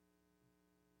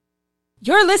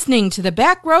You're listening to the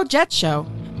Back Row Jets Show,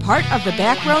 part of the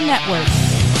Back Row Network.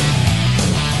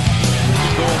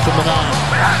 Goal from the 9.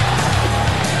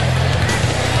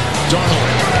 Darnold.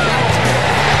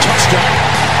 Touchdown.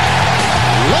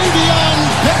 Le'Veon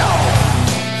Bell.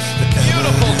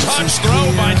 Beautiful touch throw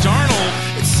by Darnold.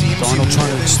 Darnold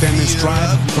trying to extend his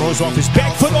drive. Throws off his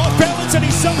back foot off balance, and he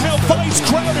somehow finds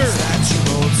Crowder. That's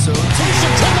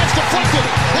deflected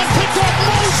and picked off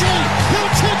Mosley. He'll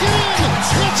take it in.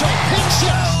 It's a pick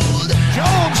six.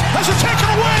 Jones has it taken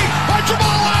away by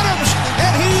Jamal Adams,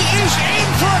 and he is in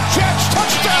for a Jets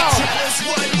touchdown.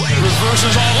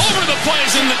 Reverses all over the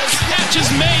place, and the catch is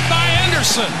made by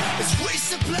Anderson.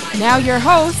 Now your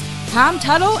hosts, Tom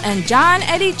Tuttle and John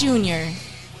Eddie Jr.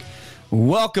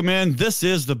 Welcome in. This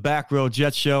is the Back Row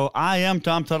Jets Show. I am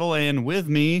Tom Tuttle, and with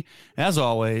me, as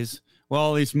always,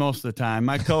 well, at least most of the time,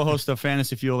 my co-host of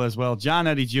Fantasy Fuel as well, John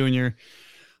Eddie Jr.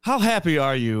 How happy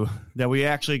are you that we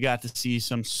actually got to see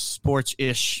some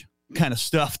sports-ish kind of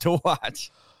stuff to watch?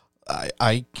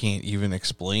 I can't even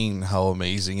explain how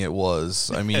amazing it was.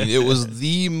 I mean, it was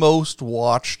the most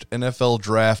watched NFL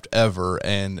draft ever,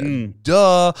 and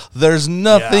there's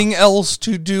nothing else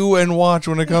to do and watch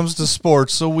when it comes to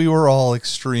sports, so we were all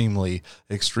extremely,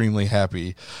 extremely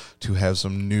happy to have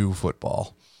some new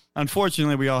football.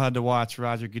 Unfortunately, we all had to watch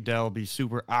Roger Goodell be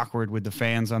super awkward with the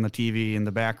fans on the TV in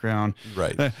the background.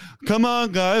 Right. Come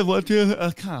on, guys. What do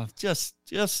just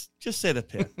say the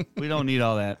pick. We don't need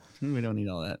all that. We don't need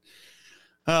all that.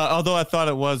 Although I thought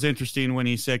it was interesting when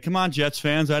he said, "Come on, Jets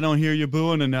fans, I don't hear you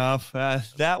booing enough."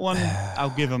 That one,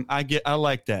 I'll give him. I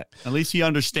like that. At least he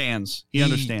understands. He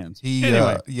understands.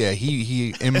 Anyway.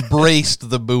 He embraced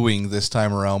the booing this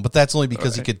time around, but that's only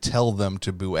because he could tell them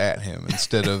to boo at him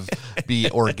instead of be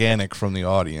organic from the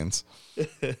audience.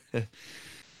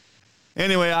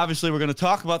 Anyway, obviously, we're going to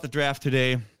talk about the draft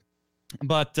today,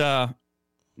 but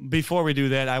before we do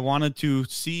that, I wanted to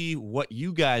see what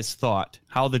you guys thought,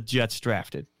 how the Jets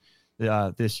drafted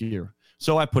this year.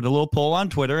 So I put a little poll on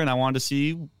Twitter, and I wanted to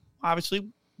see, obviously,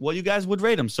 what you guys would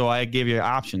rate them. So I gave you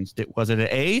options. Was it an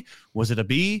A? Was it a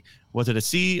B? Was it a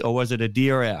C? Or was it a D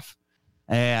or F?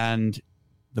 And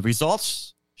the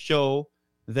results show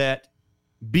that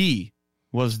B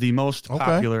was the most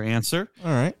popular answer.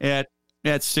 All right. At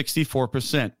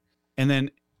 64%. And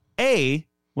then A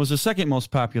was the second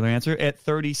most popular answer at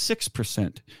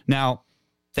 36%. Now,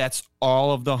 that's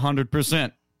all of the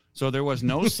 100%. So there was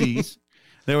no C's,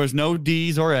 there was no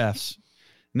D's or F's.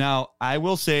 Now, I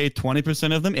will say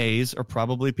 20% of them A's are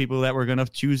probably people that were going to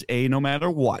choose A no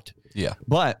matter what. Yeah.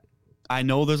 But I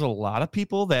know there's a lot of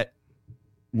people that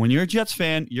when you're a Jets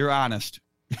fan, you're honest.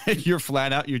 You're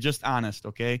flat out, you're just honest,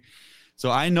 okay? So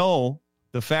I know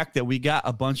the fact that we got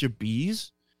a bunch of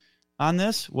B's on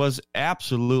this was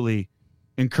absolutely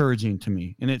encouraging to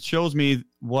me, and it shows me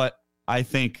what I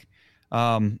think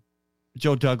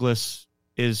Joe Douglas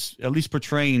is at least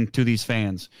portraying to these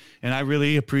fans. And I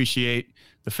really appreciate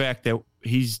the fact that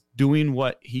he's doing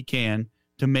what he can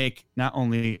to make not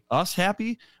only us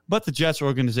happy, but the Jets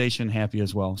organization happy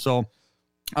as well. So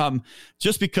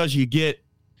just because you get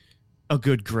a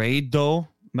good grade, though,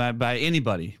 by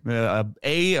anybody, a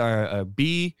A or a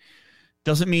B,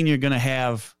 doesn't mean you're going to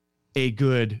have a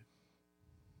good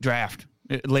draft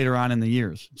later on in the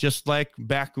years. Just like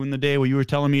back in the day where you were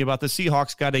telling me about the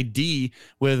Seahawks got a D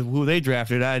with who they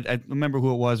drafted. I remember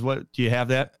who it was. What do you have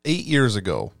that? 8 years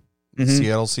ago,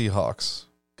 Seattle Seahawks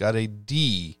got a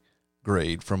D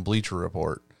grade from Bleacher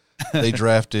Report. They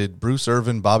drafted Bruce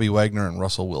Irvin, Bobby Wagner, and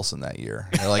Russell Wilson that year.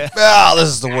 And they're like, this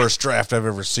is the worst draft I've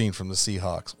ever seen from the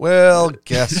Seahawks. Well,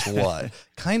 guess what?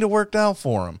 Kind of worked out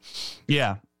for them.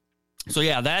 Yeah. So,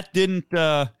 yeah, that didn't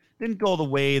go the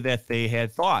way that they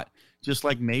had thought. Just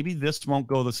like maybe this won't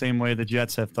go the same way the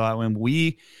Jets have thought. When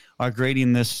we are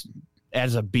grading this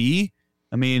as a B,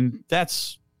 I mean,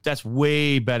 that's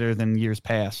way better than years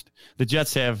past. The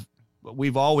Jets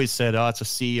we've always said, it's a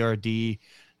C or a D.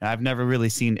 I've never really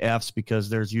seen Fs because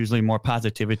there's usually more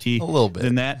positivity a little bit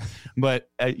than that. But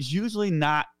it's usually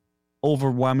not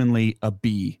overwhelmingly a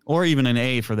B or even an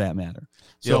A for that matter.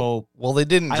 So, well, they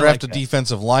didn't draft a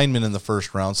defensive lineman in the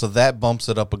first round, so that bumps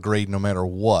it up a grade no matter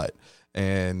what.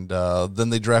 And then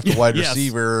they draft a wide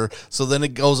receiver, so then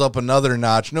it goes up another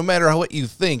notch. No matter what you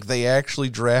think, they actually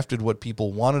drafted what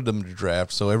people wanted them to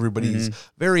draft, so everybody's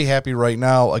very happy right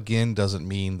now. Again, doesn't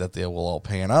mean that they will all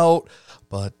pan out,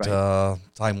 but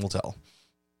time will tell.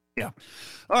 Yeah.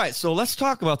 All right, so let's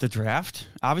talk about the draft.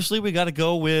 Obviously, we got to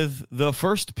go with the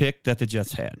first pick that the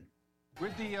Jets had.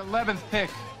 With the 11th pick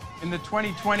in the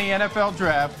 2020 NFL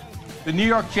Draft, the New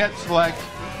York Jets select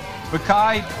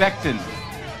Mekhi Becton,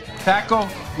 tackle,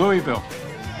 Louisville.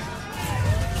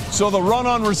 so the run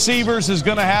on receivers is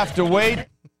going to have to wait.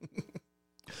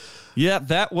 Yeah,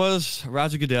 that was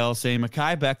Roger Goodell saying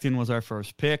Mekhi Becton was our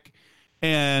first pick.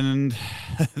 And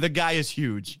the guy is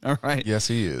huge, all right? Yes,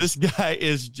 he is. This guy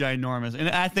is ginormous. And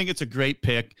I think it's a great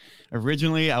pick.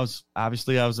 Originally, I was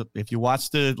if you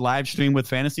watched the live stream with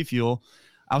Fantasy Fuel,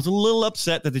 I was a little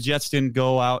upset that the Jets didn't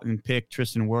go out and pick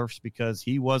Tristan Wirfs because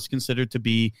he was considered to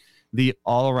be the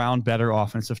all-around better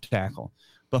offensive tackle.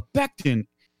 But Becton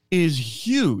is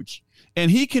huge,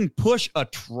 and he can push a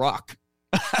truck.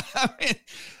 I mean,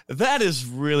 that is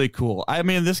really cool. I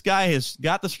mean, this guy has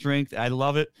got the strength. I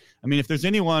love it. I mean, if there's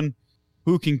anyone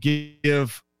who can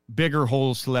give bigger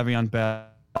holes to Le'Veon Bell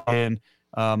and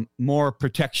more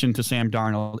protection to Sam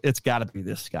Darnold, it's got to be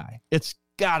this guy. It's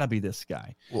got to be this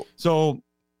guy. Well, so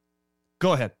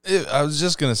go ahead. I was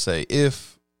just going to say,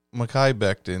 if Mekhi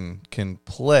Becton can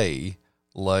play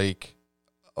like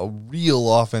a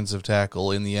real offensive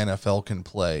tackle in the NFL can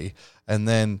play, and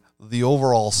then the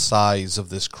overall size of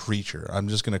this creature, I'm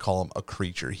just going to call him a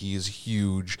creature. He is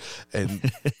huge. And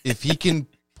if he can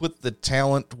put the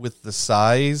talent with the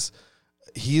size,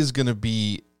 he is going to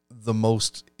be the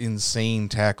most insane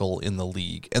tackle in the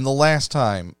league. And the last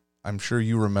time, I'm sure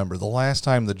you remember, the last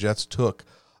time the Jets took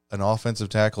an offensive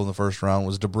tackle in the first round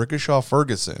was D'Brickashaw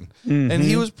Ferguson. Mm-hmm. And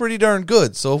he was pretty darn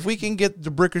good. So if we can get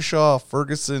D'Brickashaw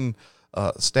Ferguson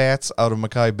stats out of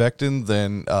Mekhi Becton,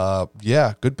 then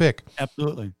yeah, good pick.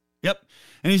 Absolutely. Yep.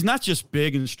 And he's not just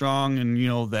big and strong and, you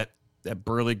know, that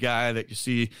burly guy that you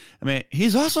see. I mean,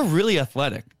 he's also really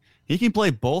athletic. He can play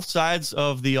both sides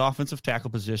of the offensive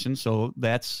tackle position, so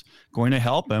that's going to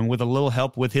help. And with a little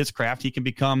help with his craft, he can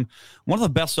become one of the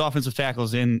best offensive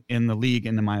tackles in the league,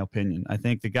 in my opinion. I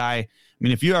think the guy, I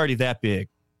mean, if you're already that big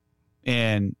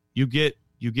and you get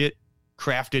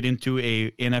crafted into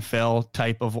a NFL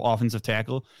type of offensive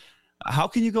tackle, how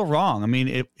can you go wrong? I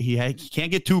mean, he can't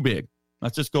get too big.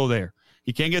 Let's just go there.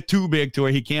 He can't get too big to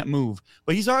where he can't move,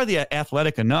 but he's already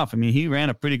athletic enough. I mean, he ran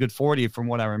a pretty good 40 from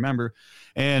what I remember.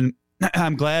 And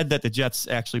I'm glad that the Jets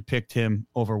actually picked him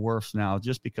over Wirfs now,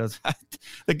 just because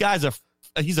the guy's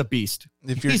he's a beast.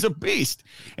 He's a beast.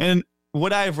 And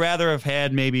would I have rather have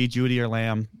had maybe Judy or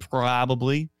Lamb?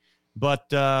 Probably. But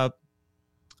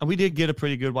we did get a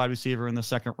pretty good wide receiver in the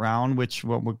second round, which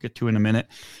we'll get to in a minute.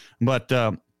 But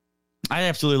I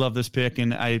absolutely love this pick.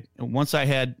 And once I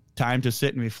had time to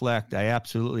sit and reflect, I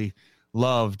absolutely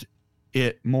loved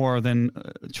it more than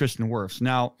Tristan Wirfs.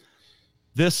 Now,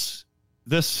 this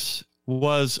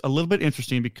was a little bit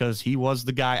interesting because he was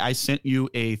the guy I sent you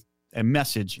a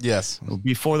message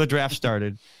before the draft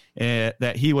started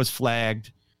that he was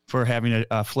flagged for having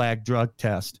a flagged drug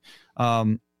test.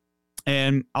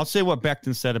 And I'll say what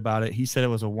Becton said about it. He said it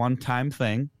was a one-time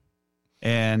thing,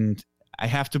 and I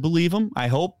have to believe him. I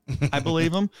hope I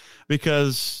believe him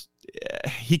because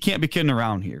he can't be kidding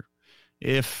around here.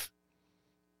 If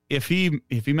he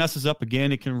messes up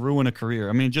again, it can ruin a career.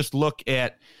 I mean, just look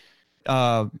at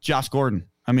Josh Gordon.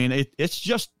 I mean, it's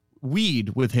just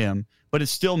weed with him, but it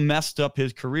still messed up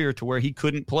his career to where he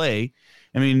couldn't play.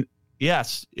 I mean,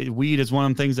 yes, weed is one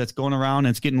of the things that's going around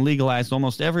and it's getting legalized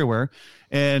almost everywhere,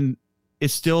 and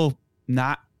it's still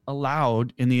not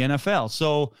allowed in the NFL.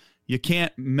 So you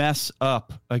can't mess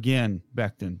up again,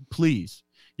 Becton. Please,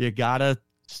 you gotta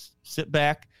sit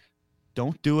back.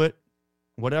 Don't do it.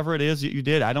 Whatever it is that you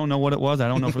did, I don't know what it was. I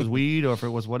don't know if it was weed or if it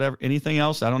was whatever, anything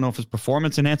else. I don't know if it's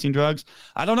performance-enhancing drugs.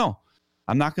 I don't know.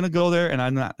 I'm not going to go there, and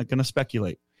I'm not going to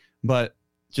speculate. But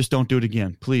just don't do it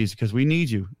again, please, because we need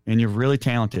you, and you're really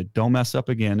talented. Don't mess up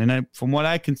again. And from what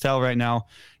I can tell right now,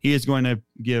 he is going to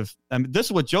give – I mean, this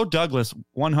is what Joe Douglas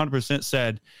 100%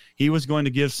 said. He was going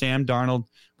to give Sam Darnold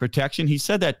protection. He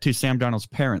said that to Sam Darnold's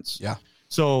parents. Yeah.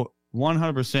 So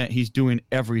 100% he's doing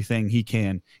everything he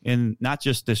can in not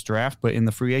just this draft, but in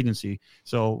the free agency.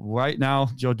 So right now,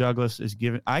 Joe Douglas is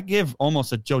giving – I give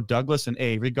almost a Joe Douglas an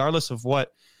A. Regardless of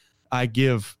what I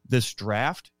give this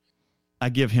draft, I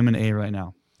give him an A right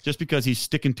now. Just because he's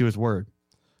sticking to his word.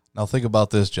 Now think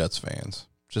about this, Jets fans.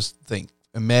 Just think.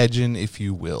 Imagine, if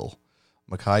you will,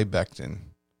 Mekhi Becton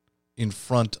in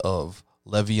front of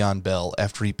Le'Veon Bell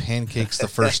after he pancakes the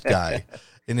first guy.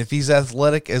 And if he's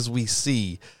athletic as we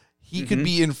see, he could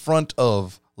be in front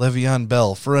of Le'Veon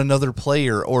Bell for another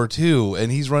player or two.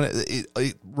 And he's running.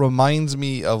 It reminds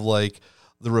me of like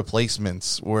The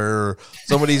Replacements, where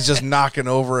somebody's just knocking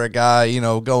over a guy, you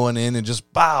know, going in and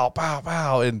just bow, bow,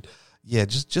 bow. And yeah,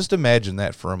 just imagine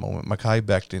that for a moment. Mekhi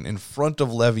Becton in front of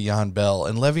Le'Veon Bell.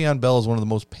 And Le'Veon Bell is one of the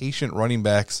most patient running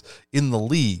backs in the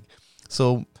league.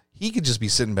 So he could just be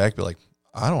sitting back and be like,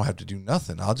 I don't have to do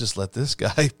nothing. I'll just let this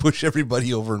guy push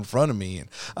everybody over in front of me. And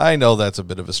I know that's a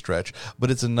bit of a stretch,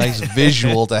 but it's a nice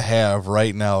visual to have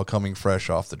right now coming fresh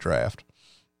off the draft.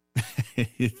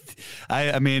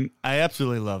 I mean, I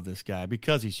absolutely love this guy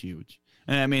because he's huge.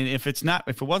 And I mean, if it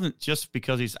wasn't just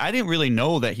because I didn't really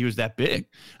know that he was that big.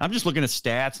 I'm just looking at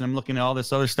stats and I'm looking at all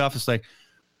this other stuff. It's like,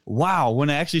 wow, when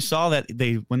I actually saw that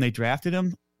when they drafted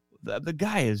him, the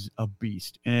guy is a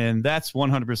beast. And that's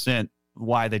 100%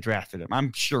 why they drafted him.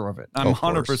 I'm sure of it. I'm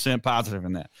 100% positive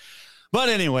in that. But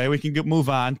anyway, we can move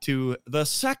on to the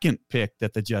second pick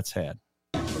that the Jets had.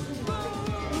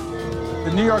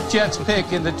 The New York Jets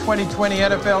pick in the 2020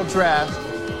 NFL Draft.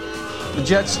 The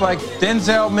Jets select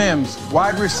Denzel Mims,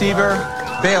 wide receiver,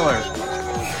 Baylor.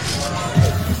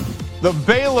 The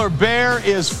Baylor Bear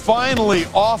is finally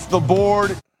off the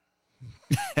board.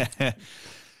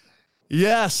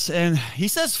 Yes, and he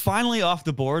says finally off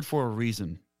the board for a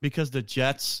reason, because the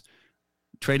Jets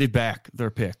traded back their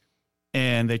pick,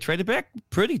 and they traded back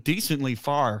pretty decently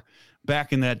far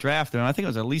back in that draft. And I think it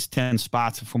was at least 10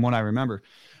 spots from what I remember.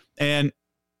 And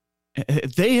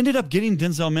they ended up getting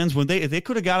Denzel Mims when they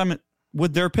could have got him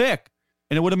with their pick,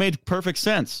 and it would have made perfect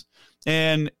sense.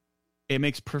 And it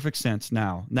makes perfect sense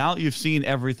now. Now that you've seen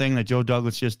everything that Joe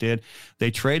Douglas just did, they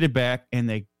traded back and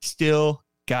they still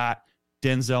got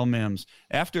Denzel Mims.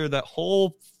 After that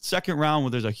whole second round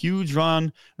where there's a huge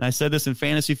run, and I said this in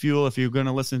Fantasy Fuel, if you're going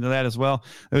to listen to that as well,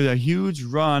 there's a huge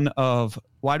run of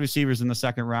wide receivers in the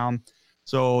second round.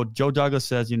 So Joe Douglas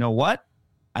says, you know what?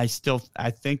 I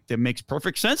think that makes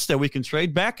perfect sense that we can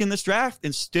trade back in this draft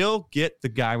and still get the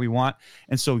guy we want.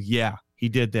 And so, yeah, he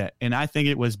did that. And I think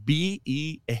it was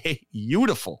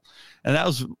beautiful. And that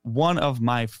was one of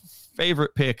my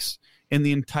favorite picks in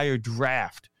the entire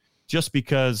draft, just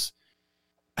because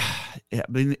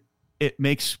it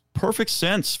makes perfect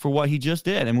sense for what he just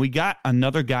did. And we got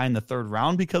another guy in the third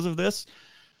round because of this.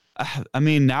 I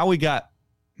mean, now we got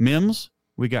Mims,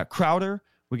 we got Crowder,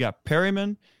 we got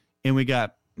Perryman, and we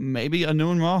got maybe a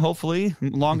Nunra, hopefully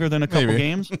longer than a couple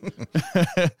games.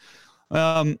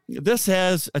 This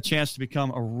has a chance to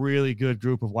become a really good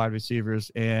group of wide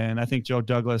receivers. And I think Joe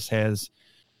Douglas has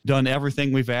done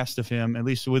everything we've asked of him, at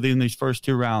least within these first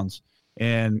two rounds.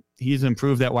 And he's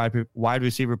improved that wide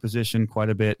receiver position quite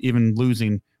a bit, even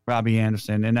losing Robbie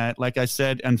Anderson. And like I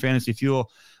said on Fantasy Fuel,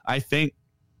 I think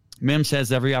Mims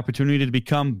has every opportunity to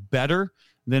become better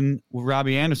than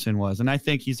Robbie Anderson was. And I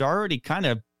think he's already kind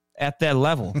of at that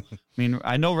level. I mean,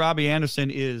 I know Robbie Anderson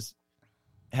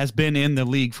has been in the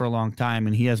league for a long time,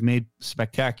 and he has made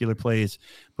spectacular plays.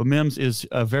 But Mims is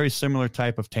a very similar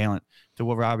type of talent to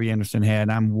what Robbie Anderson had.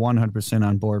 And I'm 100%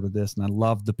 on board with this, and I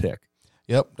love the pick.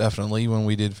 Yep, definitely. When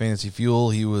we did Fantasy Fuel,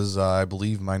 he was, I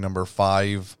believe, my number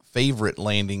 5 favorite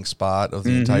landing spot of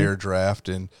the entire draft.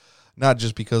 And not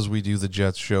just because we do the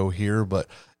Jets show here, but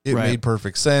it made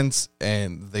perfect sense,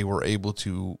 and they were able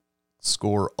to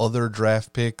score other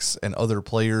draft picks and other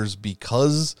players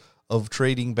because of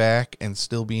trading back and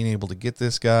still being able to get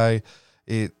this guy.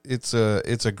 It's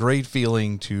a great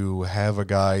feeling to have a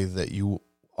guy that you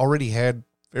already had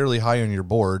fairly high on your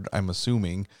board, I'm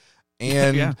assuming,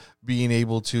 and being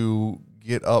able to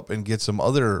get up and get some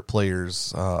other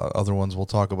players, other ones we'll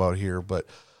talk about here. But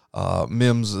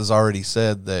Mims has already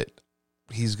said that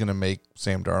he's going to make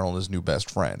Sam Darnold his new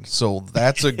best friend. So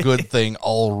that's a good thing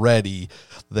already,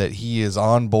 that he is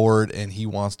on board and he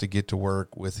wants to get to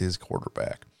work with his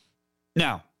quarterback.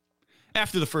 Now,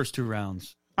 after the first two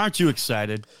rounds, aren't you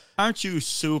excited? Aren't you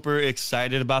super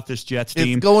excited about this Jets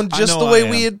team? It's going just the way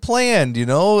we had planned, you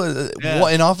know,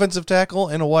 an offensive tackle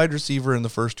and a wide receiver in the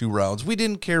first two rounds. We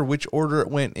didn't care which order it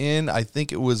went in. I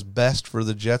think it was best for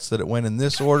the Jets that it went in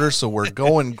this order. So we're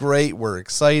going great. We're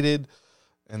excited.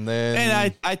 And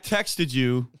I texted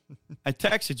you. I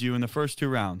texted you in the first two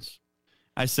rounds.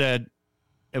 I said,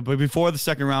 but before the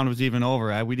second round was even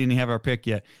over, we didn't have our pick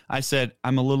yet. I said,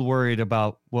 I'm a little worried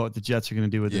about what the Jets are going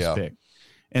to do with this pick.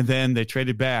 And then they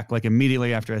traded back like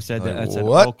immediately after I said that. I said,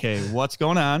 okay, what's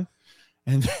going on?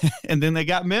 And then they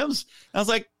got Mims. I was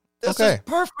like, this is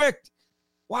perfect.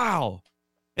 Wow.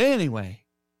 Anyway,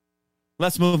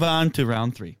 let's move on to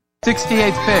round 3.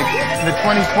 68th pick in the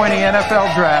 2020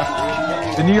 NFL Draft.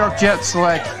 The New York Jets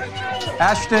select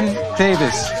Ashton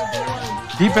Davis,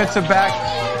 defensive back,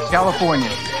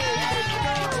 California.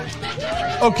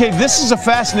 Okay, this is a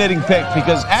fascinating pick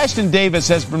because Ashton Davis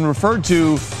has been referred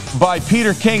to by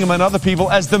Peter King, among other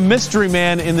people, as the mystery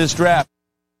man in this draft.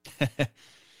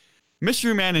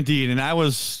 Mystery man indeed, and I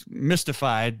was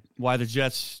mystified why the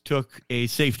Jets took a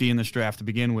safety in this draft to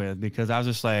begin with, because I was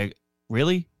just like,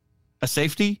 really? A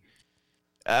safety?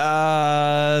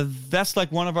 That's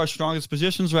like one of our strongest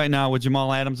positions right now with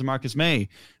Jamal Adams and Marcus May.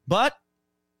 But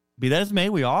be that as may,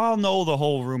 we all know the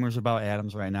whole rumors about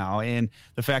Adams right now, and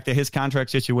the fact that his contract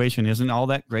situation isn't all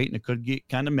that great, and it could get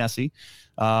kind of messy.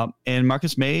 And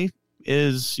Marcus May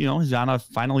is, he's on a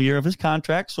final year of his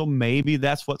contract, so maybe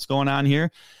that's what's going on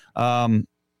here.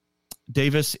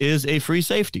 Davis is a free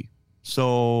safety,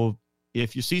 so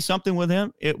if you see something with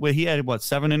him, he had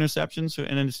 7 interceptions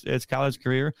in his college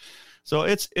career. So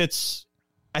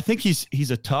I think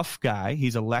he's a tough guy.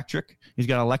 He's electric. He's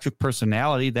got electric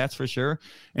personality, that's for sure.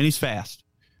 And he's fast.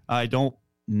 I don't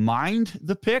mind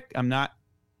the pick. I'm not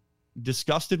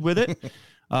disgusted with it.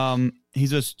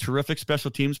 He's a terrific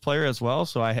special teams player as well.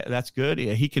 So that's good.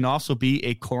 He can also be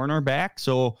a cornerback.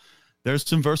 So there's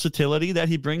some versatility that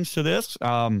he brings to this.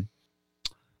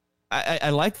 I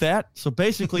like that. So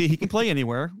basically he can play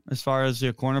anywhere as far as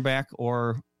a cornerback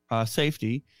or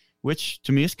safety, which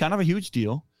to me is kind of a huge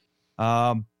deal.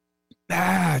 It's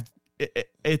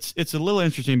a little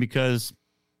interesting because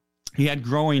he had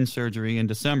groin surgery in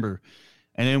December,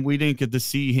 and then we didn't get to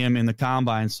see him in the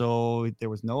combine. So there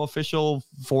was no official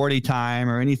 40 time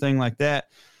or anything like that,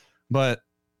 but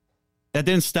that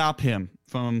didn't stop him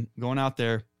from going out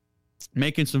there,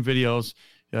 making some videos,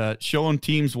 showing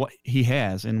teams what he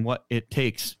has and what it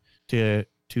takes to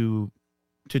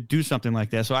do something like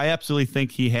that. So I absolutely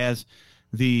think he has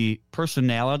the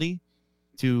personality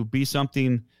to be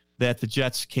something that the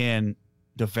Jets can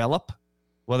develop.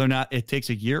 Whether or not it takes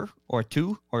a year or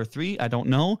 2 or 3, I don't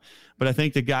know. But I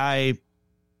think the guy,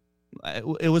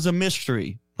 it was a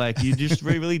mystery. Like, you just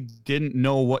really didn't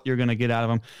know what you're going to get out of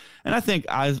him. And I think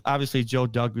obviously Joe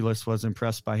Douglas was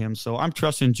impressed by him. So I'm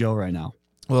trusting Joe right now.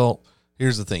 Well,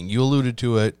 here's the thing. You alluded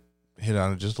to it, hit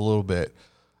on it just a little bit.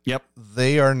 Yep.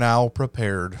 They are now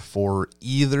prepared for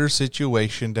either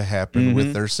situation to happen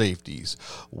with their safeties,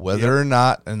 whether or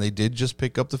not, and they did just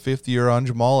pick up the 5th year on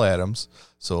Jamal Adams,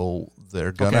 so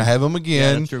they're going to have him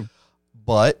again. Yeah, that's true.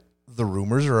 But the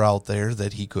rumors are out there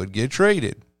that he could get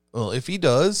traded. Well, if he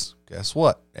does, guess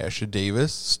what? Ashtyn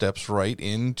Davis steps right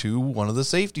into one of the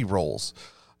safety roles.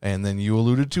 And then you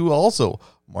alluded to also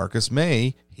Marcus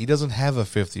May, he doesn't have a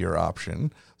 5th year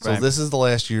option, so this is the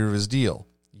last year of his deal.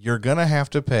 You're going to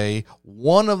have to pay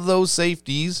one of those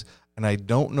safeties, and I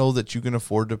don't know that you can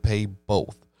afford to pay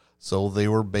both. So they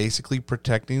were basically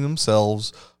protecting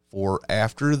themselves for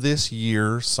after this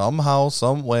year, somehow,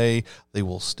 some way, they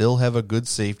will still have a good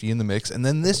safety in the mix. And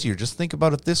then this year, just think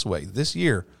about it this way. This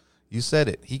year, you said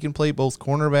it, he can play both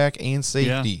cornerback and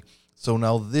safety. Yeah. So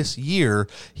now this year,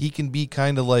 he can be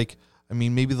kind of like,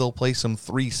 maybe they'll play some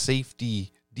 3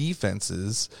 safety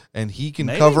defenses, and he can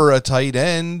cover a tight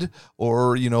end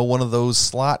or, one of those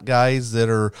slot guys that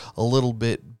are a little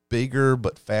bit bigger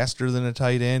but faster than a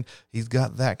tight end. He's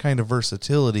got that kind of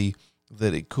versatility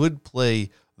that it could play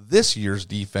this year's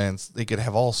defense. They could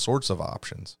have all sorts of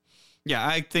options. Yeah,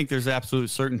 I think there's absolute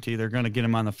certainty they're going to get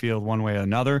him on the field one way or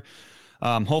another.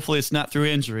 Hopefully it's not through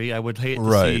injury. I would hate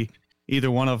to see either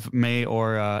one of May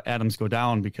or Adams go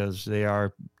down, because they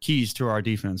are keys to our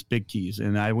defense, big keys,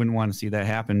 and I wouldn't want to see that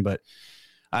happen. But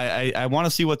I want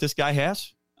to see what this guy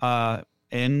has,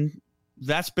 and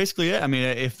that's basically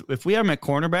it. If we have him at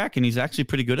cornerback and he's actually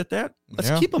pretty good at that, let's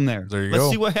keep him there. Let's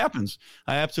see what happens.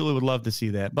 I absolutely would love to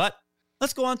see that. But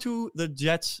let's go on to the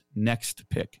Jets' next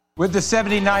pick. With the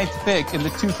 79th pick in the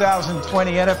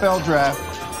 2020 NFL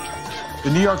Draft,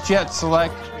 the New York Jets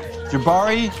select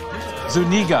Jabari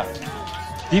Zuniga,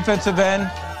 defensive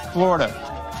end,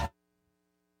 Florida.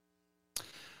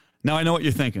 Now I know what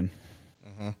you're thinking.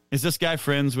 Is this guy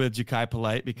friends with Jachai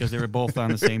Polite because they were both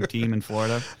on the same team in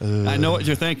Florida? I know what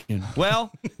you're thinking.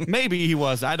 Well, maybe he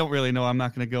was. I don't really know. I'm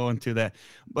not going to go into that.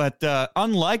 But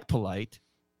unlike Polite,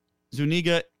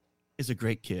 Zuniga is a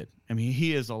great kid.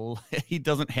 He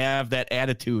doesn't have that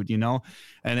attitude,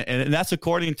 and that's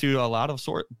according to a lot of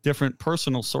different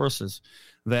personal sources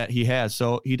that he has.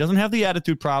 So he doesn't have the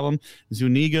attitude problem.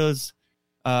 Zuniga's,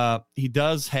 he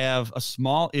does have a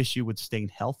small issue with staying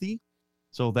healthy.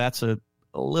 So that's a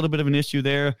little bit of an issue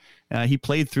there. He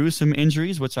played through some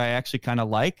injuries, which I actually kind of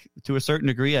like to a certain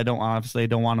degree. I don't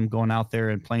want him going out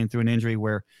there and playing through an injury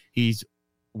where he's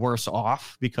worse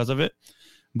off because of it.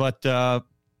 But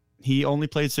he only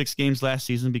played 6 games last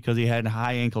season because he had a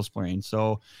high ankle sprain.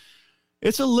 So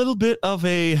it's a little bit of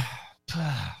a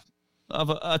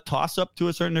toss up to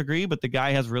a certain degree, but the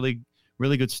guy has really,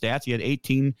 really good stats. He had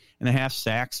 18.5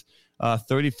 sacks,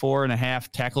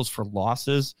 34.5 tackles for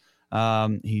losses.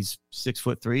 He's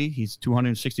 6'3". He's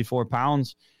 264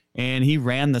 pounds, and he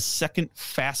ran the second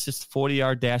fastest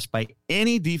 40-yard dash by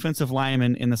any defensive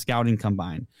lineman in the scouting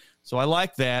combine. So I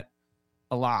like that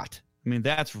a lot. I mean,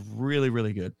 that's really,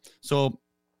 really good. So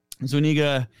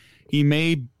Zuniga, he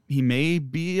may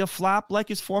be a flop like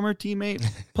his former teammate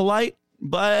Polite,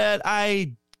 but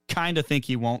I kind of think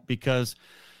he won't because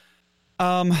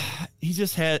it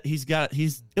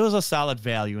was a solid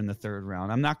value in the third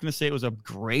round. I'm not going to say it was a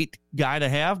great guy to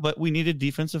have, but we needed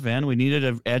defensive end. We needed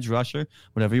an edge rusher,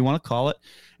 whatever you want to call it.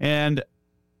 And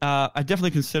I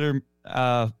definitely consider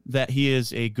that he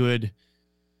is a good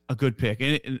pick.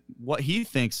 And what he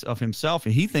thinks of himself,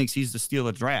 he thinks he's the steal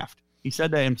of the draft. He said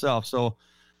that himself. So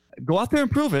go out there and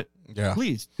prove it. Yeah.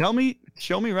 Please show me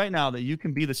right now that you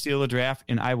can be the steal of the draft,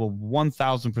 and I will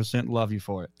 1,000% love you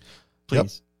for it.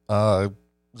 Please. Yep.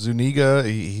 Zuniga,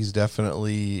 he's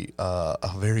definitely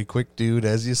a very quick dude,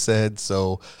 as you said.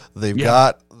 So they've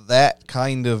got that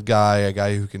kind of guy, a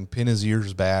guy who can pin his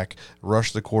ears back,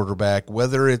 rush the quarterback,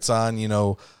 whether it's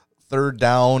on, third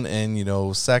down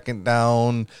and, second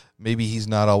down. Maybe he's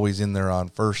not always in there on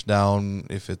first down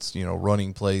if it's,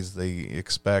 running plays they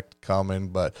expect coming.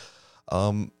 But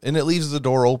and it leaves the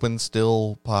door open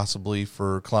still possibly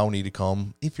for Clowney to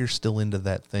come if you're still into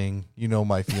that thing.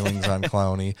 My feelings on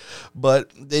Clowney. But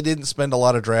they didn't spend a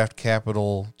lot of draft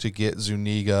capital to get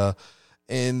Zuniga.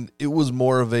 And it was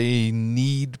more of a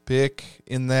need pick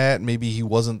in that. Maybe he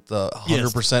wasn't the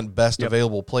 100% best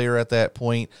available player at that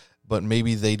point. But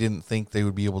maybe they didn't think they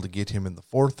would be able to get him in the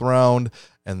fourth round.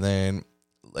 And then,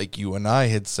 like you and I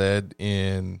had said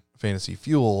in Fantasy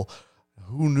Fuel,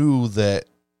 who knew that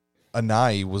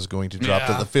Anai was going to drop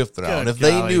to the fifth round? If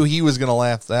they knew he was going to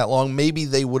last that long, maybe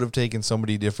they would have taken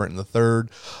somebody different in the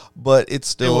third. But it's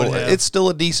still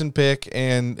a decent pick,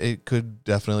 and it could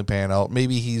definitely pan out.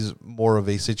 Maybe he's more of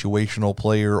a situational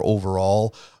player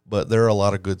overall, but there are a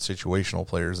lot of good situational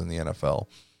players in the NFL.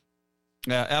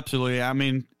 Yeah, absolutely. I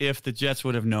mean, if the Jets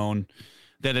would have known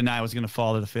that Anai was going to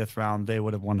fall to the fifth round, they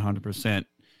would have 100%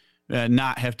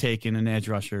 not have taken an edge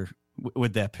rusher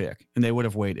with that pick, and they would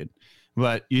have waited.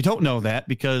 But you don't know that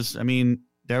because, I mean,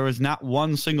 there was not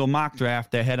one single mock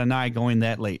draft that had Anai going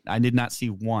that late. I did not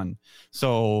see one.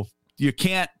 So you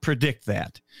can't predict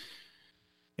that.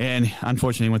 And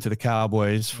unfortunately, went to the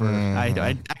Cowboys for.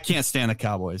 I can't stand the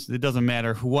Cowboys. It doesn't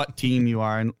matter what team you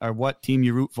are or what team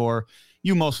you root for.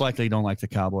 You most likely don't like the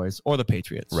Cowboys or the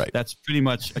Patriots. Right. That's pretty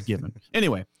much a given.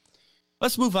 Anyway,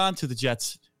 let's move on to the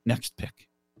Jets' next pick.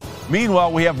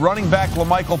 Meanwhile, we have running back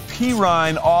La'Mical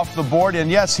Pirine off the board.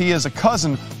 And yes, he is a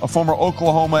cousin of former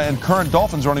Oklahoma and current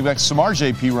Dolphins running back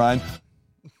Samaje Perine.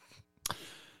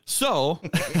 So,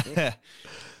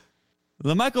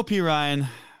 La'Mical Pirine,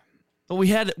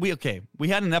 we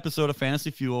had an episode of Fantasy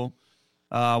Fuel,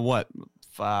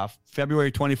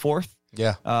 February 24th?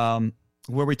 Yeah.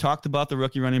 Where we talked about the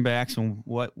rookie running backs and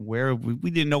where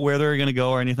we didn't know where they were going to go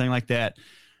or anything like that.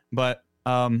 But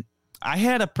I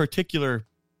had a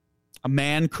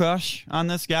man crush on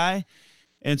this guy.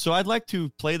 And so I'd like to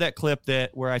play that clip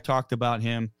where I talked about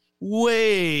him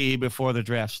way before the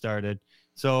draft started.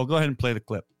 So go ahead and play the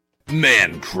clip.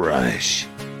 Man crush.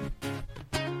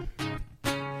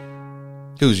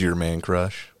 Who's your man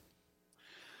crush?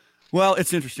 Well,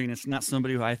 it's interesting. It's not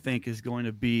somebody who I think is going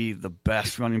to be the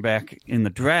best running back in the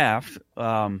draft,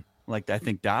 like I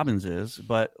think Dobbins is,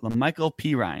 but La'Mical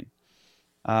Pirine.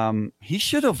 He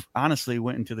should have honestly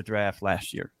went into the draft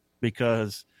last year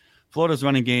because Florida's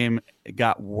running game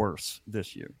got worse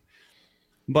this year.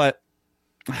 But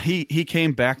he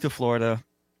came back to Florida,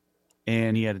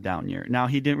 and he had a down year. Now,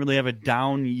 he didn't really have a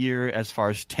down year as far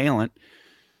as talent,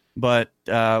 but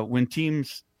when a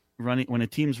team's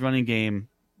running game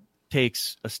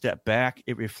takes a step back,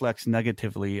 it reflects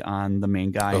negatively on the main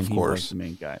guy. Of course. He was the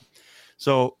main guy.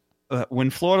 So when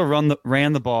Florida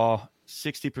ran the ball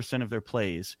 60% of their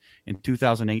plays in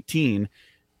 2018,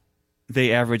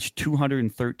 they averaged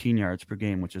 213 yards per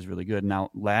game, which is really good. Now,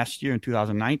 last year in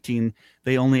 2019,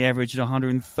 they only averaged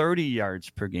 130 yards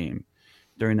per game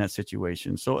during that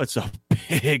situation. So it's a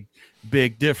big,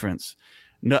 big difference.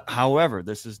 No, however,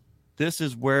 this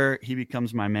is where he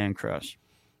becomes my man crush.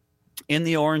 In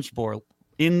the Orange Bowl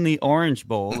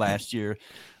last year,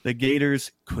 the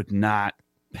Gators could not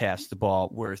pass the ball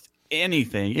worth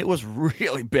anything. It was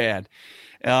really bad.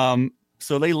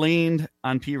 So they leaned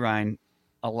on Pirine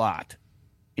a lot,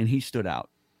 and he stood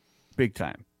out big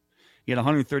time. He had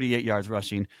 138 yards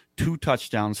rushing, 2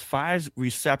 touchdowns, 5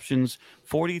 receptions,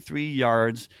 43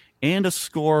 yards, and a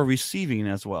score receiving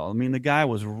as well. I mean, the guy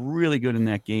was really good in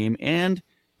that game, and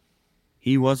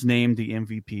he was named the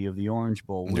MVP of the Orange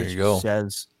Bowl, which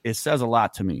says a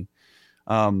lot to me.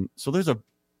 So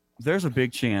there's a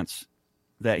big chance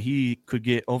that he could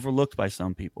get overlooked by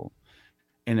some people.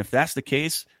 And if that's the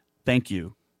case, thank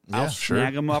you. I'll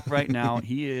snag him up right now.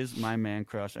 He is my man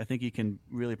crush. I think he can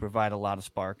really provide a lot of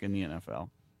spark in the NFL.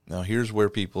 Now, here's where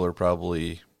people are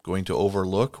probably going to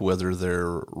overlook whether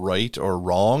they're right or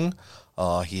wrong.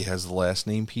 He has the last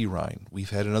name Pirine. We've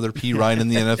had another Pirine in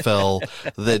the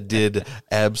NFL that did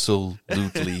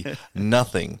absolutely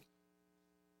nothing.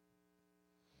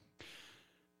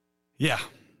 Yeah.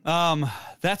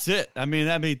 That's it. I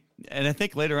mean, and I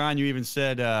think later on you even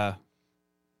said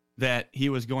that he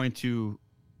was going to,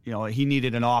 he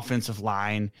needed an offensive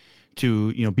line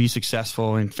to, be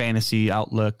successful in fantasy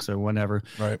outlooks or whatever.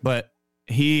 Right. But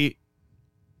he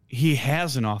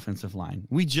has an offensive line.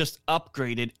 We just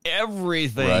upgraded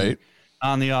everything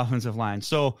on the offensive line.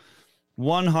 So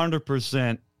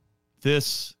 100%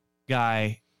 this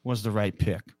guy was the right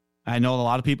pick. I know a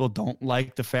lot of people don't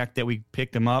like the fact that we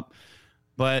picked him up,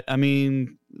 but I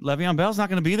mean, Le'Veon Bell's not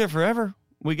going to be there forever.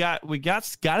 We got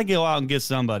to go out and get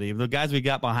somebody. The guys we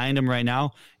got behind him right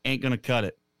now ain't going to cut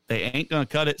it. They ain't going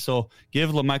to cut it. So give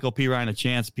LaMichael Pirine a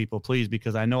chance, people, please,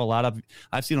 because I know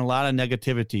I've seen a lot of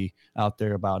negativity out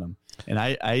there about him, and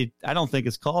I don't think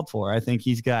it's called for. I think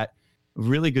he's got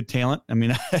really good talent. I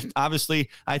mean, obviously,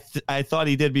 I thought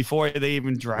he did before they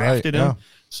even drafted him.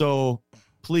 So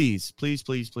please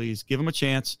give him a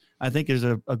chance. I think there's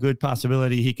a good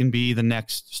possibility he can be the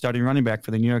next starting running back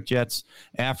for the New York Jets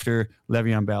after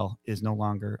Le'Veon Bell is no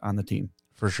longer on the team.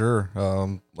 For sure.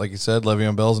 Like you said,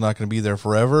 Le'Veon Bell's not going to be there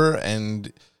forever,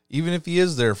 and even if he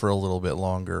is there for a little bit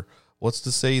longer, what's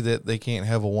to say that they can't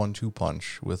have a 1-2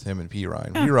 punch with him and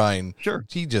Pirine? Pirine, sure,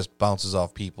 he just bounces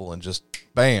off people and just,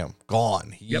 bam,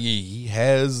 gone. He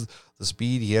has the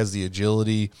speed, he has the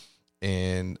agility,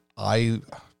 and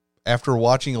after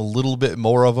watching a little bit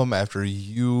more of him, after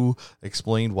you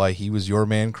explained why he was your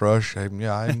man crush,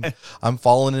 I'm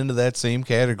falling into that same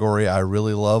category. I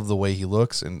really love the way he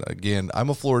looks. And again, I'm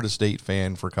a Florida State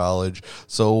fan for college.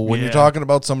 So when you're talking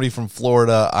about somebody from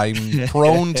Florida, I'm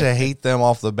prone to hate them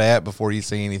off the bat before you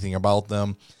say anything about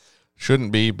them.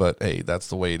 Shouldn't be, but hey, that's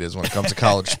the way it is when it comes to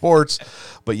college sports.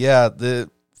 But yeah,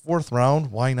 the 4th round,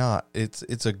 why not?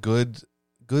 It's a good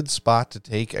spot to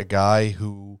take a guy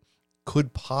who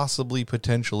could possibly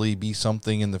potentially be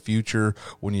something in the future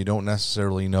when you don't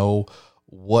necessarily know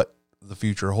what the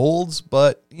future holds.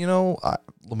 But,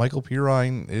 LaMichael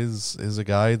Pirine is a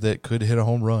guy that could hit a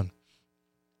home run.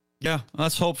 Yeah,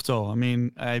 let's hope so. I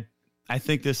mean, I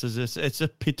think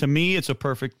to me, it's a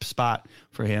perfect spot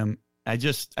for him. I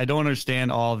don't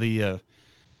understand all the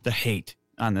hate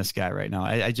on this guy right now.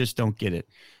 I just don't get it.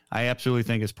 I absolutely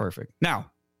think it's perfect.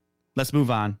 Now, let's move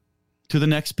on to the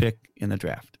next pick in the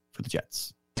draft for the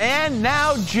Jets. And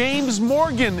now James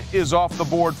Morgan is off the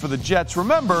board for the Jets.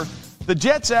 Remember, the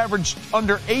Jets averaged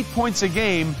under 8 points a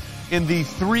game in the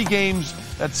 3 games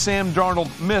that Sam Darnold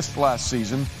missed last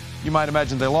season. You might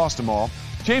imagine they lost them all.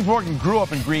 James Morgan grew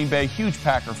up in Green Bay, huge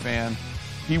Packer fan.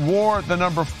 He wore the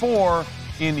number 4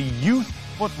 in youth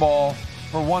football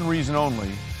for one reason only.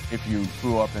 If you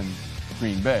grew up in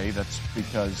Green Bay, that's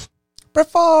because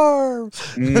Brett Favre.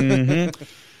 Mm-hmm.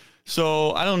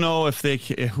 So I don't know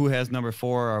who has number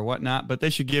 4 or whatnot, but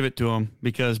they should give it to him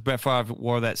because Brett Favre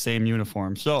wore that same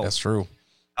uniform. So that's true.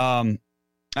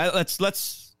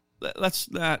 Let's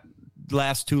not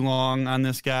last too long on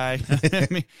this guy. I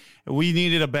mean, we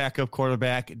needed a backup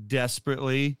quarterback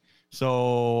desperately,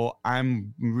 so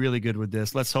I'm really good with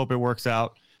this. Let's hope it works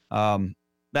out.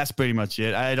 That's pretty much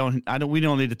it. We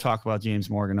don't need to talk about James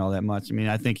Morgan all that much. I mean,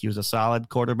 I think he was a solid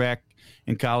quarterback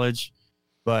in college,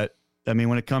 but I mean,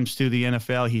 when it comes to the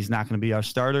NFL, he's not going to be our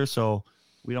starter, so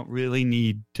we don't really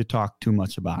need to talk too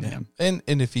much about him. And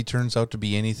if he turns out to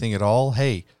be anything at all,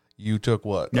 hey, you took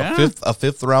what? A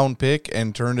fifth round pick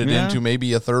and turned it into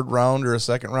maybe a 3rd round or a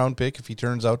 2nd round pick. If he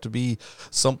turns out to be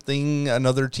something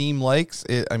another team likes,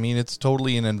 it's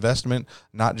totally an investment,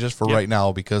 not just for right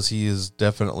now, because he is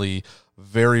definitely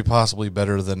very possibly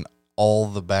better than all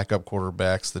the backup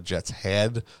quarterbacks the Jets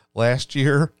had last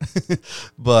year.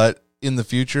 But in the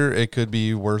future, it could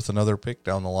be worth another pick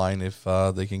down the line if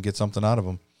they can get something out of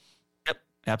him. Yep,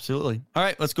 absolutely. All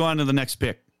right, let's go on to the next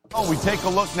pick. We take a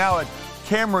look now at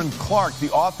Cameron Clark,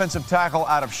 the offensive tackle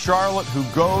out of Charlotte, who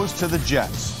goes to the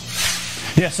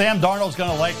Jets. Yeah, Sam Darnold's going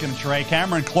to like him, Trey.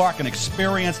 Cameron Clark, an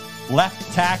experienced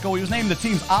left tackle. He was named the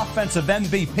team's offensive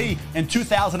MVP in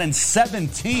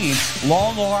 2017.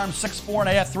 Long arm,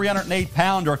 6'4.5",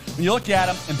 308-pounder. When you look at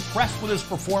him, impressed with his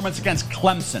performance against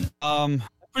Clemson.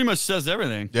 Pretty much says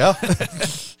everything. Yeah.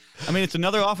 I mean, it's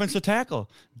another offensive tackle.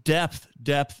 Depth.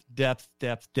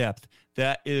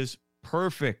 That is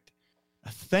perfect.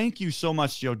 Thank you so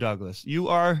much, Joe Douglas. You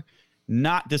are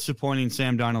not disappointing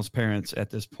Sam Darnold's parents at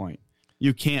this point.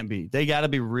 You can't be. They got to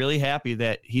be really happy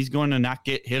that he's going to not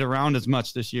get hit around as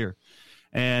much this year.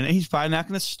 And he's probably not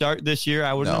going to start this year,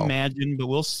 I wouldn't imagine, but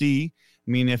we'll see.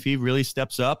 I mean, if he really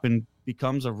steps up and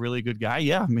becomes a really good guy,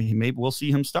 yeah, I mean, maybe we'll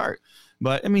see him start.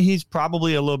 But, I mean, he's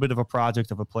probably a little bit of a project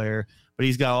of a player, but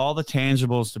he's got all the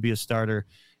tangibles to be a starter.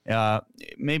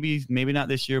 Maybe not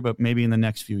this year, but maybe in the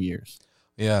next few years.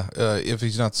 Yeah, if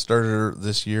he's not starter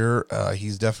this year,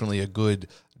 he's definitely a good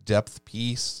depth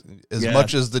piece. As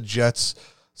much as the Jets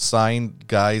signed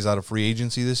guys out of free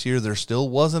agency this year, there still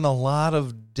wasn't a lot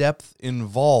of depth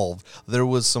involved. There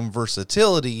was some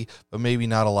versatility, but maybe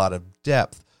not a lot of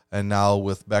depth. And now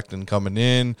with Becton coming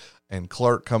in and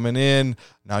Clark coming in,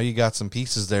 now you got some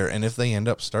pieces there. And if they end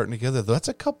up starting together, that's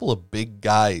a couple of big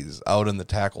guys out in the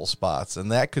tackle spots,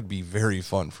 and that could be very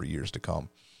fun for years to come.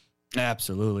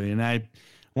 Absolutely. And I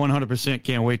 100%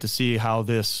 can't wait to see how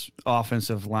this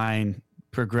offensive line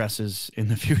progresses in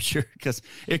the future, because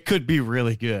it could be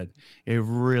really good. It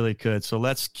really could. So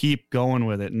let's keep going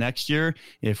with it. Next year,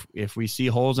 if we see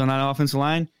holes on that offensive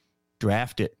line,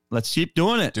 draft it. Let's keep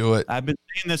doing it. Do it. I've been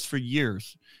saying this for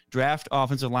years. Draft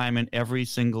offensive linemen every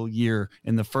single year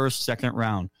in the first, second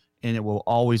round, and it will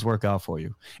always work out for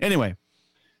you. Anyway,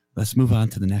 let's move on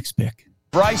to the next pick.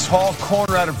 Bryce Hall,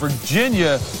 corner out of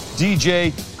Virginia,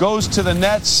 DJ, goes to the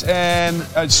Nets and,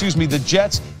 the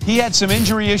Jets. He had some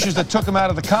injury issues that took him out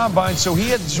of the combine, so he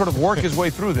had to sort of work his way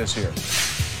through this here.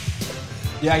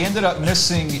 Yeah, he ended up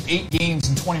missing 8 games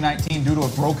in 2019 due to a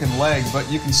broken leg,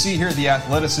 but you can see here the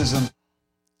athleticism.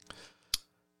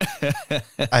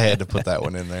 I had to put that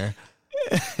one in there.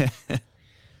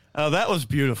 Oh, that was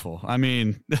beautiful. I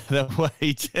mean, the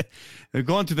way they're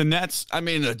going to the Nets. I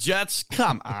mean, the Jets.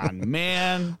 Come on,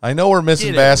 man. I know we're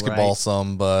missing basketball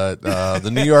some, but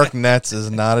the New York Nets is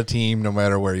not a team no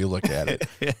matter where you look at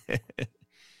it.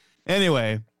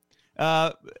 Anyway,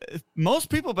 most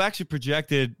people have actually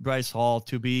projected Bryce Hall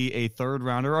to be a third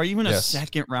rounder or even a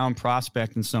second round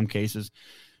prospect in some cases.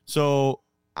 So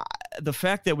the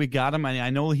fact that we got him, I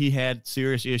know he had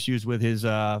serious issues with his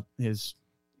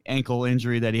ankle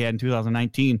injury that he had in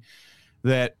 2019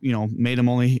 that, made him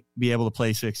only be able to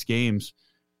play 6 games.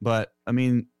 But, I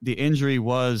mean, the injury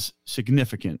was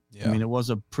significant. Yeah. I mean, it was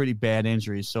a pretty bad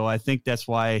injury. So I think that's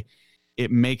why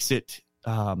it makes it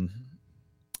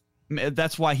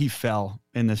that's why he fell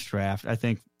in this draft, I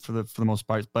think, for the most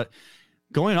part. But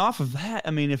going off of that,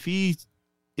 I mean, if he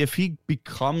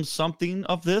becomes something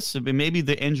of this, maybe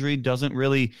the injury doesn't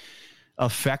really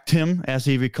affect him as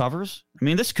he recovers. I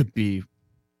mean, this could be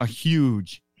a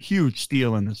huge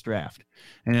steal in this draft.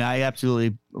 And I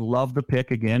absolutely love the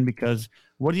pick again, because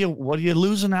what are you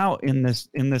losing out in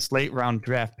this late round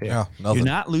draft pick? Yeah, you're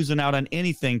not losing out on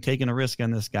anything taking a risk on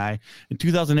this guy. In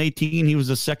 2018, he was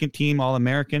a second team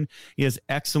All-American. He has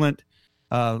excellent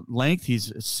length.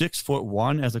 He's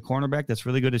 6'1" as a cornerback. That's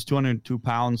really good. He's 202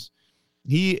 pounds.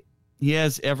 He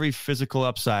has every physical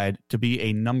upside to be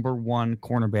a number 1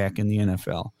 cornerback in the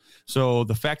NFL. So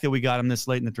the fact that we got him this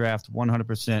late in the draft,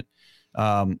 100%,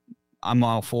 I'm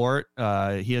all for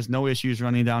it. He has no issues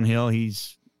running downhill.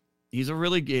 He's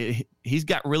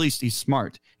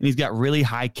smart, and he's got really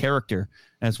high character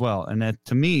as well. And that,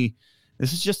 to me,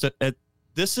 this is just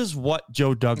this is what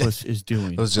Joe Douglas is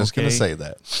doing. I was just going to say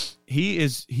that. He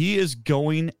is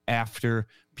going after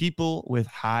people with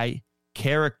high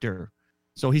character.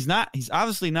 So he's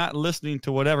obviously not listening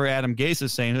to whatever Adam Gase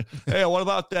is saying. Hey, what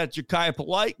about that Ja'Kai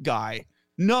Polite guy?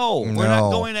 No, we're not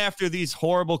going after these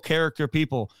horrible character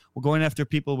people. We're going after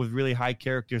people with really high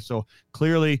character. So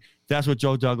clearly that's what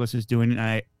Joe Douglas is doing. And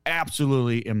I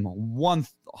absolutely am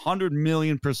 100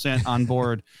 million% on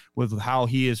board with how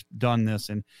he has done this.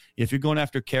 And if you're going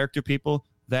after character people,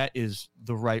 that is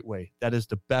the right way. That is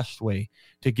the best way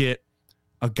to get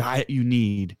a guy that you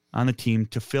need on the team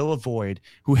to fill a void,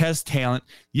 who has talent.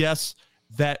 Yes,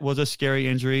 that was a scary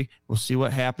injury. We'll see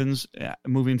what happens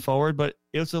moving forward, but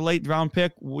it was a late round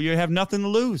pick. You have nothing to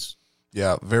lose.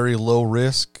 Yeah, very low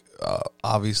risk.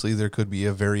 Obviously, there could be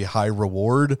a very high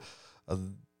reward.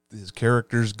 His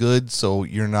character's good, so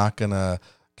you're not going to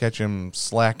catch him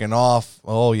slacking off.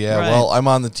 Oh, yeah, right. Well, I'm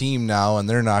on the team now, and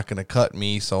they're not going to cut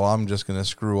me, so I'm just going to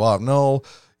screw up. No,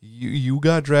 you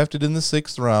got drafted in the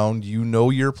 6th round. You know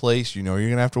your place. You know you're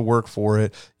going to have to work for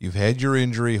it. You've had your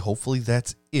injury. Hopefully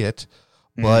that's it.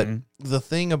 But the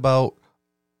thing about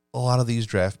a lot of these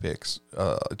draft picks,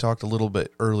 I talked a little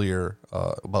bit earlier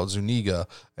about Zuniga,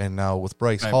 and now with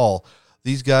Bryce Hall,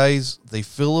 these guys, they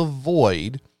fill a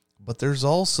void, but there's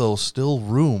also still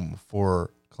room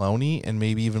for Clowney and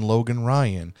maybe even Logan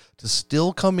Ryan to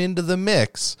still come into the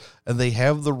mix, and they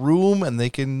have the room and they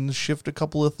can shift a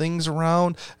couple of things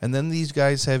around, and then these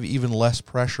guys have even less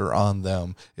pressure on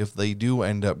them if they do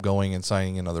end up going and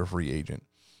signing another free agent.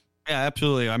 Yeah,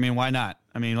 absolutely. I mean, why not?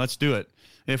 I mean, let's do it.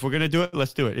 If we're going to do it,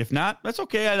 let's do it. If not, that's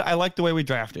okay. I like the way we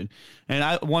drafted.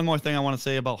 And one more thing I want to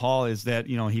say about Hall is that,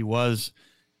 he was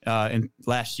in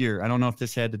last year. I don't know if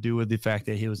this had to do with the fact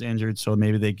that he was injured, so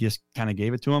maybe they just kind of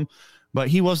gave it to him. But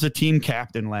he was the team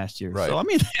captain last year. Right. So, I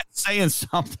mean, that's saying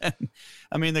something.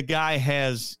 I mean, the guy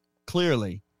has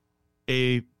clearly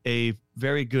a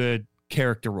very good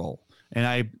character role.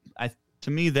 And to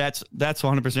me, that's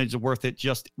 100% worth it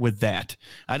just with that.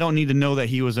 I don't need to know that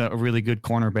he was a really good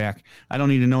cornerback. I don't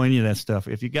need to know any of that stuff.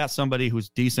 If you got somebody who's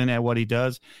decent at what he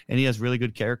does and he has really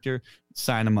good character,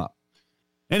 sign him up.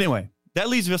 Anyway, that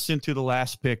leads us into the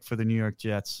last pick for the New York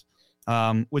Jets,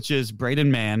 which is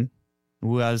Braden Mann, who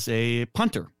was a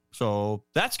punter. So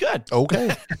that's good.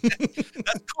 Okay.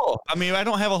 That's cool. I mean, I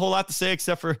don't have a whole lot to say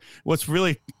except for what's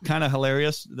really kind of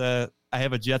hilarious. I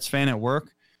have a Jets fan at work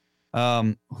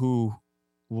who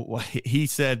he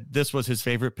said this was his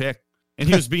favorite pick, and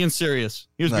he was being serious.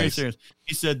 He was being serious.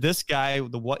 He said this guy,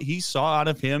 what he saw out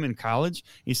of him in college,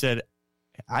 he said,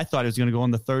 I thought he was going to go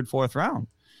in the 3rd, 4th round.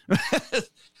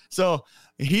 So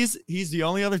he's the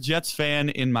only other Jets fan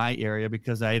in my area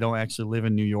because I don't actually live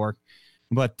in New York.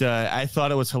 But I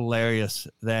thought it was hilarious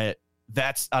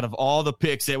that's out of all the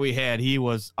picks that we had, he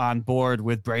was on board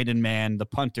with Braden Mann, the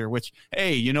punter, which,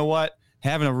 hey, you know what?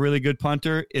 Having a really good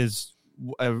punter is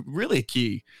really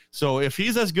key. So if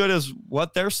he's as good as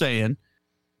what they're saying,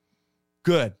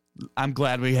 good. I'm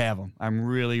glad we have him. I'm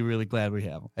really, really glad we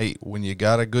have him. Hey, when you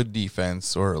got a good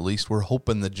defense, or at least we're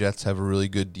hoping the Jets have a really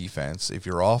good defense, if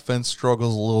your offense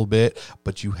struggles a little bit,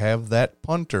 but you have that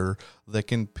punter that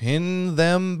can pin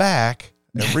them back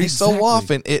every so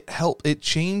often, it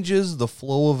changes the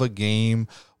flow of a game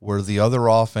where the other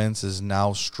offense is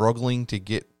now struggling to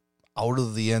get out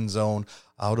of the end zone,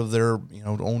 out of their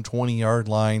own 20-yard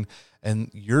line,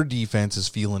 and your defense is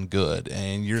feeling good,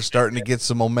 and you're starting to get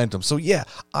some momentum. So, yeah,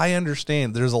 I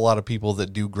understand there's a lot of people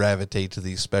that do gravitate to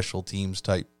these special teams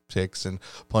type picks and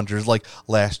punters, like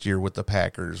last year with the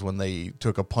Packers when they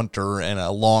took a punter and a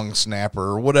long snapper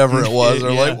or whatever it was.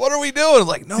 They're like, what are we doing?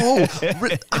 Like, no,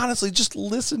 honestly, just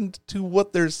listen to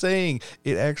what they're saying.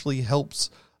 It actually helps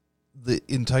the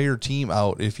entire team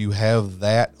out if you have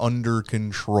that under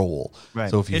control.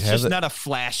 Right. So if you it's have just not a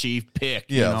flashy pick.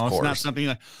 Yeah, it's not something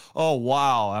like, oh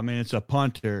wow, I mean, it's a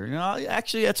punter.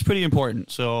 Actually, that's pretty important.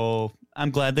 So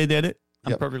I'm glad they did it.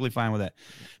 I'm perfectly fine with that.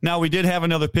 Now, we did have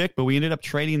another pick, but we ended up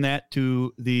trading that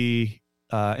to the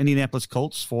Indianapolis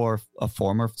Colts for a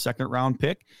former 2nd-round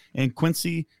pick and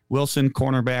Quincy Wilson,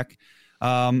 cornerback.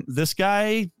 This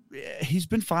guy, he's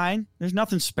been fine. There's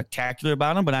nothing spectacular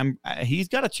about him, but he's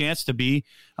got a chance to be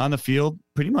on the field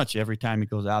pretty much every time he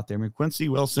goes out there. I mean, Quincy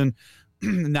Wilson,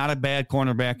 not a bad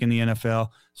cornerback in the NFL.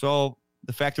 So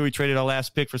the fact that we traded our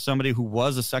last pick for somebody who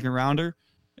was a 2nd-rounder,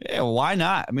 yeah, why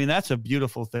not? I mean, that's a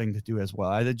beautiful thing to do as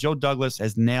well. Joe Douglas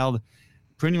has nailed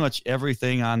pretty much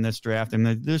everything on this draft. And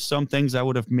there's some things I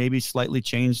would have maybe slightly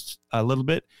changed a little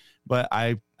bit, but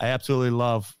I absolutely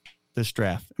love this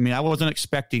draft. I mean, I wasn't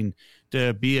expecting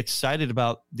to be excited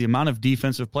about the amount of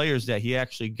defensive players that he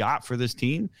actually got for this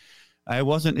team. I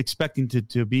wasn't expecting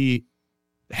to be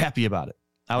happy about it.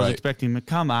 I was expecting,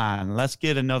 come on, let's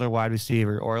get another wide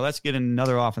receiver or let's get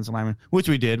another offensive lineman, which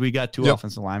we did. We got 2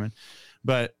 offensive linemen.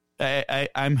 But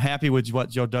I'm happy with what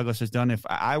Joe Douglas has done. If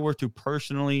I were to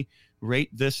personally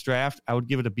rate this draft, I would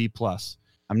give it a B+.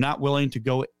 I'm not willing to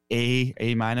go A-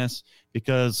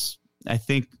 because I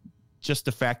think just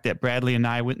the fact that Bradley and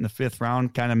I went in the 5th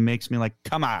round kind of makes me like,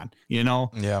 come on,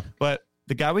 Yeah. But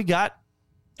the guy we got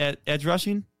at edge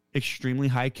rushing, extremely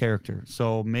high character.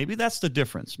 So maybe that's the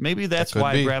difference. Maybe that's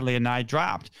why Bradley and I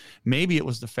dropped. Maybe it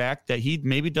was the fact that he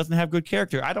maybe doesn't have good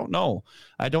character. I don't know.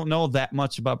 I don't know that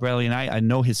much about Bradley and I. I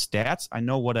know his stats. I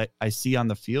know what I see on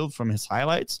the field from his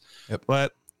highlights.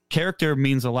 But character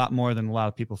means a lot more than a lot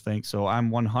of people think. So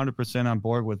I'm 100% on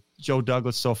board with Joe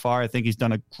Douglas so far. I think he's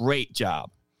done a great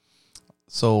job.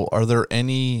 So are there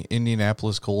any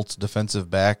Indianapolis Colts defensive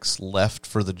backs left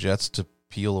for the Jets to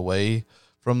peel away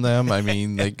from them? I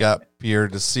mean, they got Pierre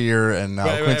Desir and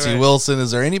now Quincy Wilson.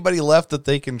 Is there anybody left that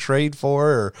they can trade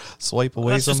for or swipe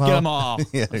away somehow?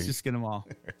 Let's just get them all.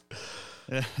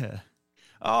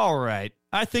 All right.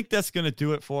 I think that's going to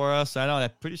do it for us. I'm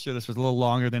pretty sure this was a little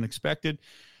longer than expected,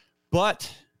 but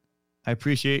I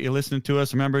appreciate you listening to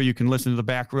us. Remember, you can listen to the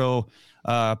Back Row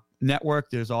network,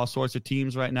 there's all sorts of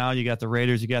teams right now. You got the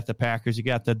Raiders, you got the Packers, you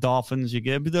got the Dolphins,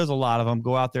 there's a lot of them.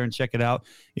 Go out there and check it out.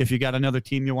 If you got another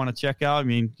team you want to check out, I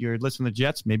mean, you're listening to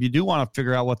Jets, maybe you do want to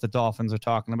figure out what the Dolphins are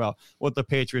talking about, what the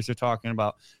Patriots are talking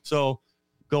about. So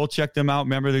go check them out.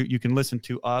 Remember that you can listen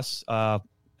to us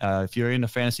if you're into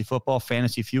fantasy football,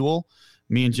 Fantasy Fuel.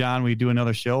 Me and John, we do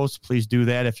another show, so please do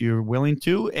that if you're willing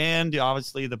to. And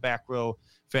obviously the Back Row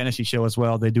Fantasy Show as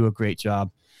well. They do a great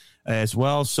job as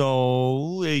well.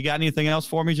 So you got anything else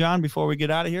for me, John, before we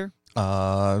get out of here?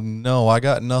 No, I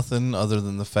got nothing other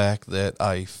than the fact that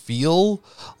I feel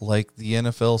like the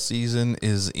NFL season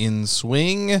is in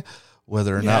swing,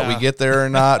 whether or not we get there or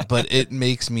not, but it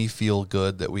makes me feel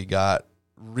good that we got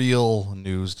real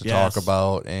news to talk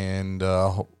about, and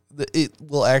it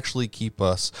will actually keep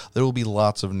us. There will be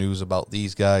lots of news about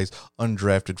these guys,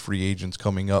 undrafted free agents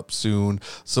coming up soon,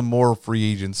 some more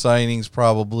free agent signings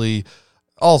probably,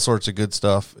 all sorts of good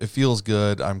stuff. It feels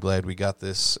good. I'm glad we got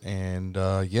this, and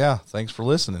thanks for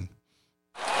listening.